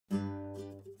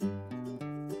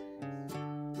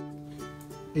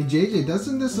Hey JJ,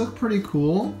 doesn't this look pretty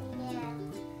cool? Yeah.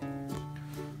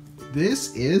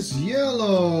 This is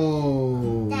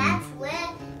yellow. That's red.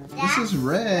 This is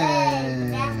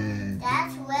red.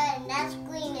 That's red, and that's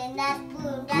green, and that's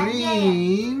blue. That's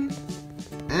Green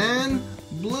and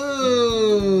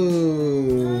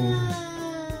blue.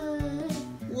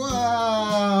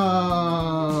 Wow.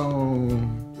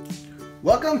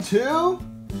 Welcome to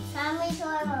Family Toy.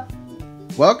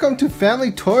 Welcome to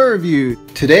Family Toy Review.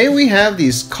 Today we have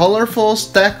these colorful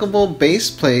stackable base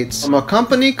plates from a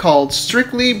company called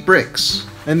Strictly BRIKS.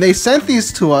 And they sent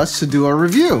these to us to do a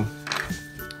review.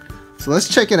 So let's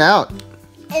check it out.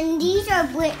 And these are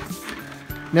bricks.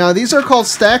 Now these are called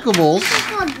stackables. These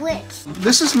are called bricks.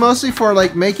 This is mostly for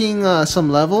like making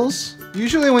some levels.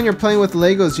 Usually when you're playing with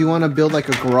Legos you want to build like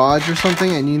a garage or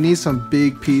something and you need some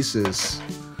big pieces.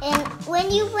 And when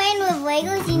you're playing with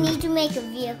Legos, you need to make a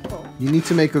vehicle. You need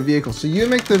to make a vehicle. So you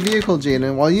make the vehicle,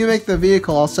 Jaden. While you make the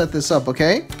vehicle, I'll set this up,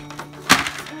 okay?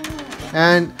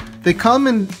 And they come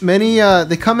in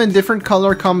different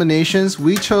color combinations.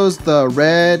 We chose the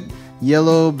red,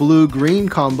 yellow, blue, green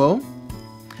combo.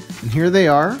 And here they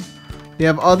are. They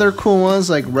have other cool ones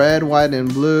like red, white,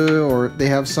 and blue, or they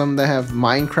have some that have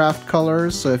Minecraft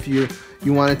colors. So if you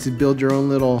wanted to build your own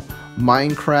little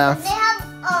Minecraft. They have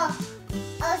a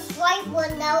striped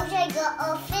one that looks like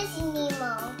a fish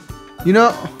Nemo.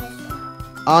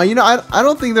 I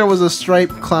don't think there was a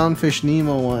striped Clownfish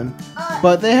Nemo one,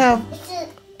 but they have.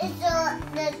 It's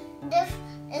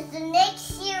the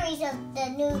next series of the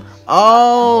new.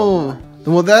 Oh,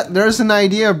 well, there's an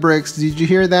idea, Bricks. Did you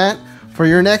hear that? For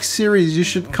your next series, you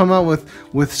should come out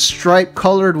with striped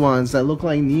colored ones that look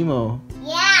like Nemo.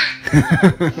 Yeah.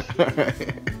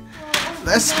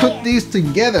 Let's put these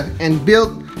together and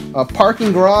build a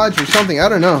parking garage or something. I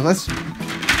don't know. Let's do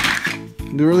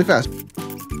it really fast.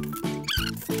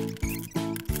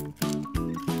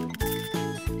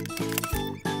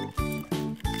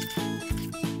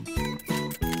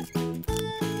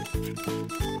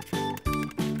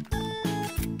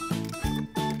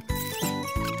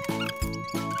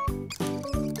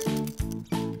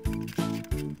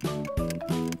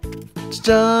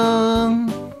 Dun.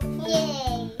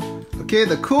 Yay. Okay,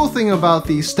 the cool thing about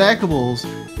these stackables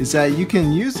is that you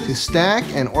can use it to stack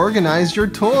and organize your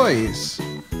toys.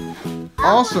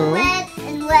 Also, red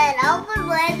and red. I'll put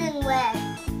red and red.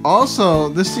 Also,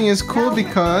 this thing is cool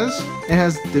because it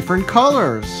has different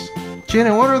colors.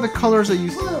 Janet, what are the colors that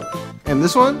you see? Blue. And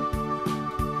this one?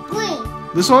 Green.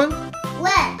 This one?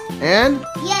 Red. And?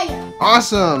 Yellow.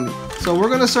 Awesome! So we're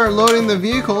gonna start loading the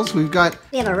vehicles. We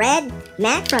have a red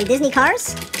Mac from Disney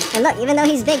Cars. And look, even though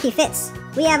he's big, he fits.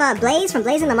 We have Blaze from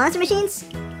Blaze and the Monster Machines.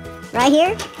 Right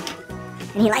here.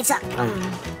 And he lights up.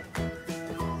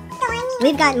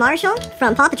 We've got Marshall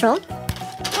from Paw Patrol. And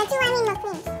two Lightning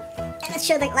McQueens. Let's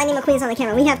show the Lightning McQueens on the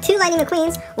camera. We have two Lightning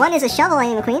McQueens. One is a shovel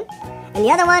Lightning McQueen. And the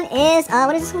other one is,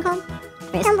 what is this one called?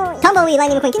 Tumbleweed. Tumbleweed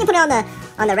Lightning McQueen. Can you put it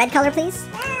on the red color, please?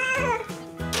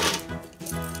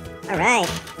 Alright.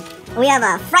 We have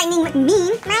a Frightening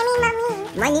McMean.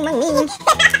 Lightning McMean.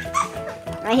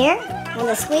 Right here. I'm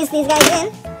gonna squeeze these guys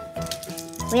in.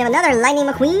 We have another Lightning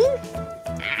McQueen.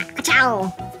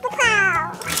 Ka-chow.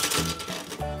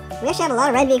 We actually have a lot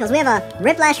of red vehicles. We have a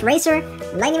Riplash Racer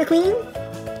Lightning McQueen.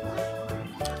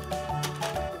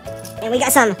 And we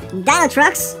got some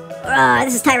DinoTrux. Roar,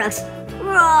 this is Tyrox.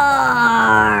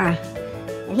 Roar!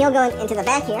 And he'll go into the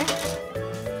back here.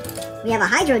 We have a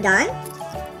Hydrodon.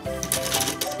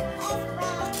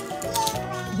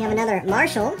 We have another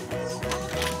Marshall.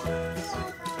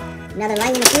 Another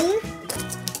Lightning McQueen.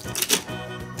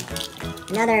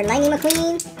 Another Lightning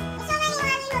McQueen.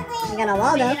 We got a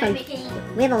Waldo from.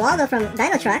 We have a Waldo from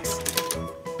DinoTrux.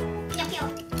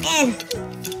 And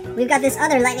we've got this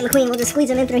other Lightning McQueen. We'll just squeeze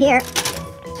him in through here.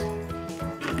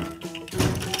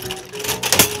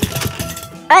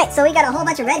 Alright, so we got a whole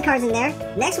bunch of red cars in there.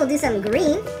 Next we'll do some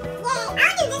green. Yeah,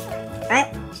 I'll do this one.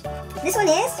 Alright. This one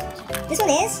is.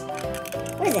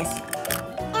 What is this?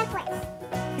 Airport.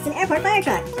 It's an airport fire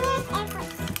truck. Yes, airport.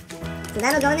 So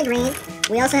that'll go in the green.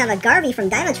 We also have a Garby from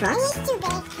DinoTrux. He's too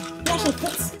big. He actually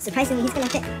fits. Surprisingly, he's gonna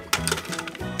fit.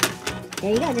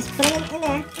 There you go, just put him in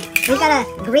there. We've got a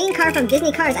green car from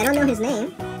Disney Cars. I don't know his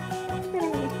name.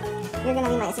 You're gonna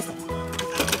be my assistant.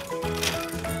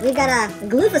 We've got a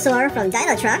Glufosaur from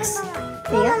DinoTrux.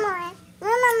 There you go.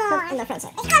 Mumamore. In the front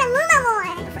side. It's called a Mumamore.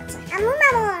 In the front side. A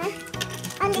Mumamore.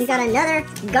 We've got another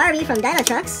Garby from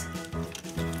DinoTrux.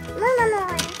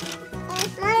 Mumamore.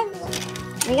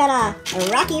 We got a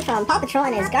Rocky from Paw Patrol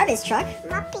in his garbage truck.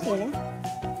 Moppy. Here we go.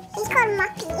 He's called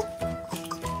Moppy.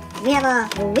 We have a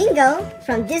Wingo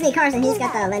from Disney Cars, and he's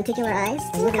got the lenticular eyes,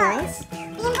 the moving eyes.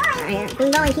 Right here,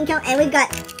 Bean Boy and King Kong. And we've got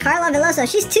Carla Veloso.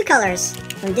 She's 2 colors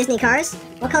from Disney Cars.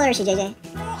 What color is she, JJ?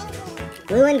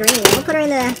 Blue and green. We'll put her in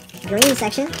the green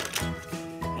section.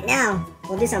 And now,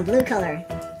 we'll do some blue color.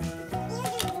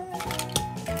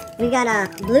 We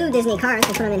got blue Disney Cars.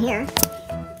 We'll put them in here.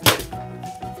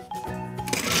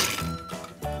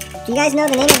 If you guys know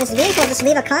the name of this vehicle, just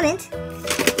leave a comment.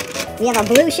 We have a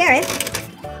blue sheriff.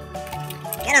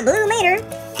 Got a blue mater.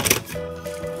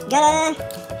 Got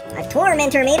a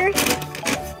tormentor mater.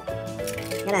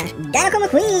 Got a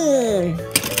McQueen.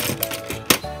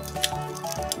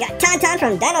 Got Tauntaun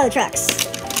from DinoTrux.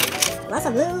 Lots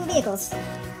of blue vehicles.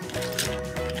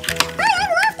 Hi,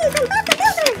 I'm Lofty from Bob the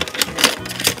Builder.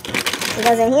 He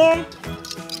goes in here.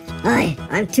 Hi,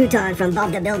 I'm Teuton from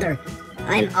Bob the Builder.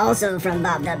 I'm also from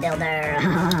Bob the Builder.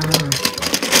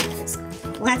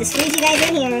 We'll have to squeeze you guys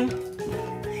in here.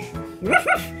 Ruff,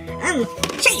 ruff. I'm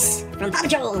Chase from Paw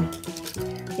Patrol.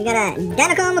 We got a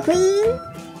Danica McQueen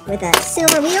with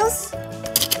silver wheels.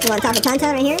 Go on top of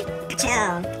Tauntaun right here.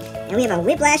 Ka-chow. And we have a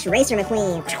Whiplash Racer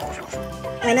McQueen.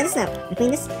 Oh, wait, no, this is not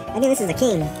McQueen. I think this is the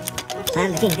King.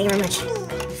 I'm the King. Thank you very much.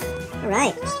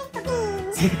 Alright.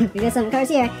 We got some cars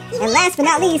here. And last but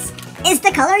not least is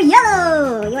the color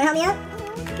yellow. You want to help me out?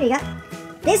 Here you go.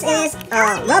 This is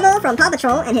Rubble from Paw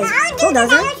Patrol and his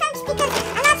bulldozer. Because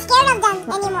I'm not scared of them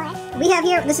anymore. We have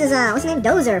here, this is, what's his name?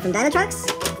 Dozer from DinoTrux.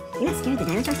 You're not scared of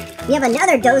the DinoTrux? We have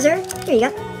another Dozer. Here you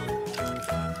go.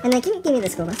 And then, give me the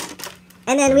school bus.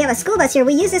 And then we have a school bus here.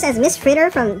 We use this as Miss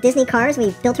Fritter from Disney Cars.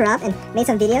 We built her up and made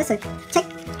some videos. So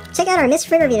check out our Miss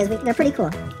Fritter videos. They're pretty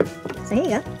cool. So here you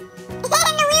go. The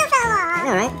wheel fell off.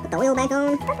 Alright, put the wheel back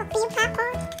on.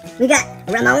 We got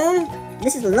Ramon.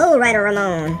 This is Lowrider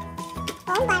Ramon.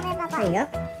 There you go.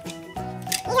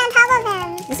 He's on top of him.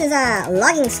 This is a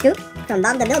logging scoop from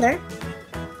Bob the Builder.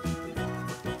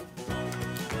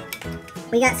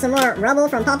 We got some more Rubble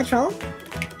from Paw Patrol.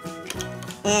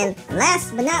 And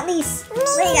last but not least, we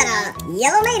got a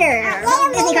Yellow Mater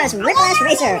from Disney Cars Whiplash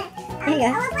Racer. Here you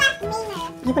go.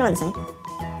 You put it on the side.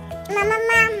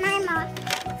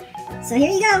 So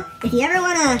here you go. If you ever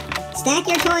want to stack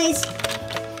your toys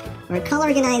or color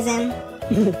organize them.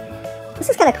 This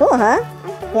is kind of cool, huh?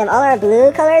 We have all our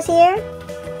blue colors here.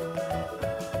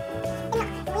 We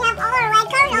have all our red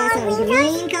colors, We got all our some green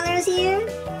colors. green colors here.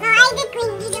 No, I did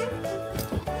green, you do.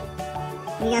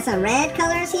 We got some red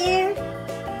colors here.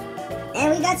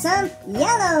 And we got some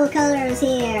yellow colors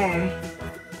here.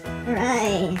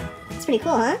 Alright. It's pretty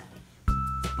cool, huh?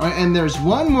 Alright, and there's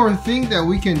one more thing that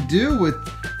we can do with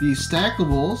these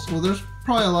stackables. Well, there's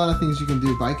probably a lot of things you can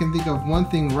do, but I can think of one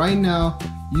thing right now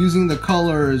using the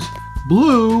colors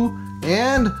blue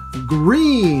and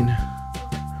green.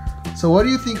 So what do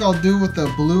you think I'll do with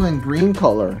the blue and green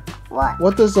color? What?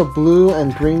 What does the blue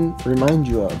and green remind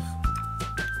you of?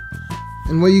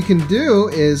 And what you can do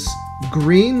is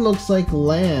green looks like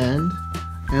land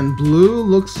and blue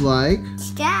looks like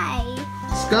sky,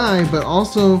 but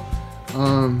also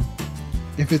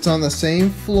if it's on the same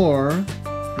floor,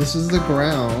 this is the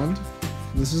ground,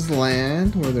 this is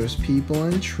land where there's people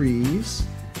and trees,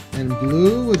 and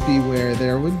blue would be where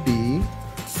there would be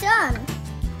Sun.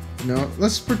 no,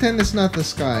 let's pretend it's not the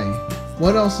sky.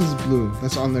 What else is blue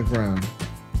that's on the ground?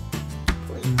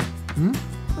 Hmm?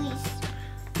 Please.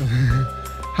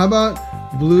 How about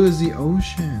blue is the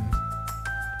ocean?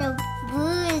 The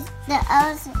blue is the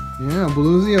ocean. Yeah,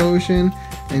 blue is the ocean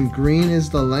and green is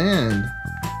the land.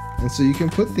 And so you can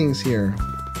put things here.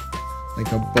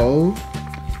 Like a boat,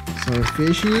 some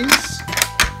fishies,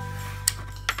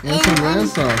 and some land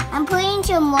stuff. I'm putting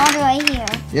some water right here.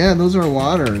 Yeah, those are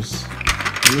waters.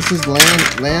 And this is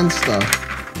land stuff.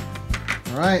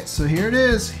 Alright, so here it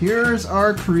is. Here's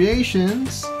our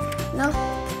creations. No.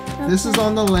 This is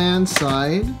on the land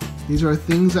side. These are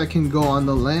things that can go on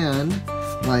the land,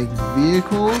 like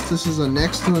vehicles. This is a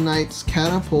next to a knight's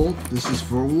catapult. This is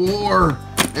for war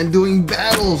and doing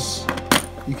battles.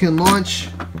 You can launch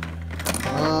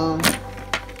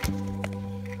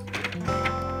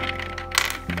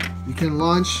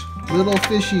little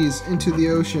fishies into the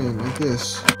ocean like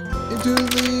this. Into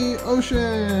the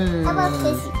ocean. How about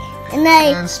this?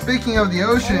 And speaking of the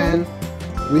ocean,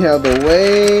 we have the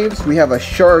waves, we have a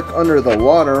shark under the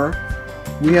water,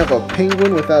 we have a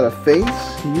penguin without a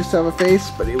face. He used to have a face,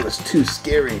 but it was too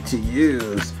scary to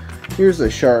use. Here's a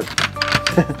shark.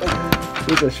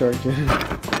 Here's a shark, Jen.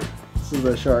 This is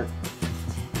a shark.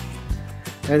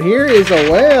 And here is a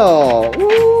whale.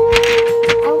 Woo!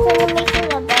 I'm gonna make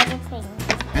it a better thing.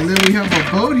 And then we have a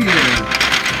boat here.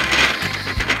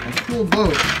 A cool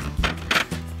boat.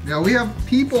 Now we have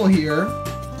people here,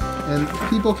 and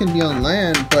people can be on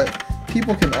land, but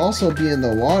people can also be in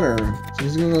the water. So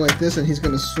he's gonna go like this and he's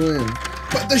gonna swim.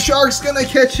 But the shark's gonna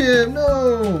catch him!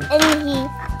 No! And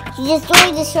he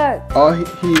destroyed the shark. Oh,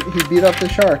 he beat up the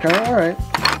shark, huh? Alright.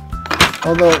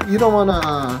 Although, you don't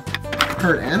wanna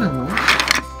hurt animals.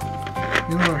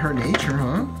 You don't wanna hurt nature,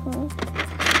 huh?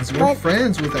 Because we're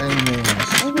friends with animals.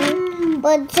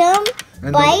 But some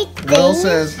And bite the whale things.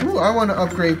 says, ooh, I want to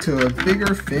upgrade to a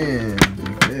bigger fin.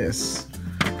 Like this.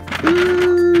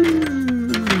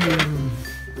 And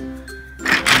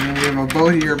then we have a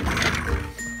boat here.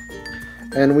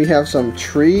 And we have some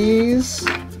trees.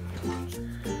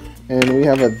 And we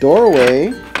have a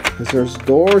doorway. Because there's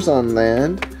doors on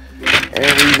land.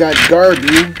 And we got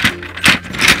Garby.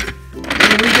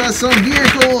 And we got some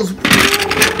vehicles.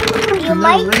 You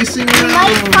might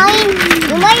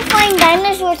find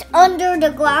dinosaurs under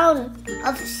the ground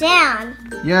of sand.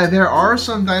 Yeah, there are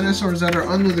some dinosaurs that are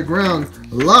under the ground,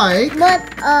 like. But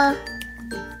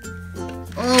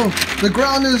Oh, the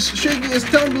ground is shaking. It's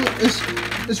tumbling.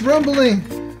 It's rumbling.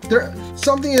 There,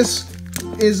 something is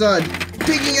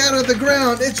digging out of the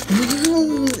ground. It's the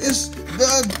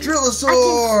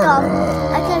Drillosaur.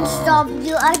 I can stop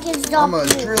you. I can stop I'm a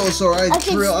you. Drillosaur. I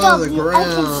can drill stop out of the you.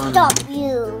 ground. I can stop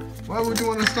you. Why would you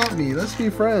want to stop me? Let's be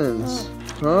friends,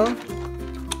 huh?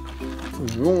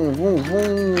 Vroom, vroom,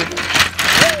 vroom.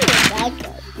 That's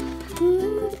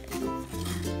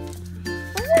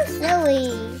so silly.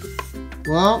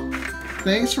 Well,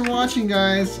 thanks for watching,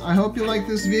 guys. I hope you like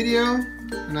this video,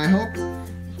 and I hope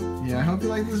you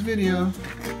like this video.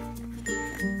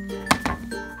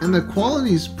 And the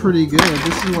quality's pretty good.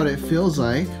 This is what it feels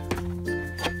like.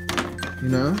 You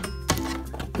know,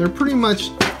 they're pretty much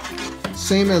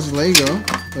same as Lego,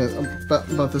 but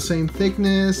about the same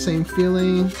thickness, same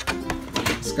feeling.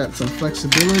 It's got some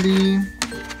flexibility,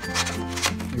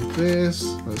 like this,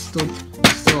 but it's still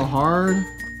hard.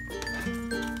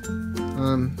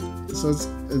 So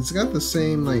it's got the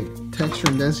same like texture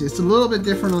and density. It's a little bit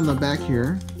different on the back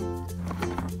here.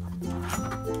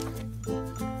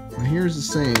 And here's the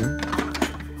same,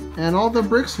 and all the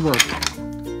bricks work.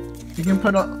 You can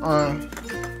put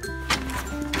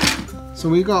so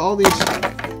we got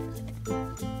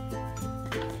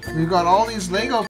all these Lego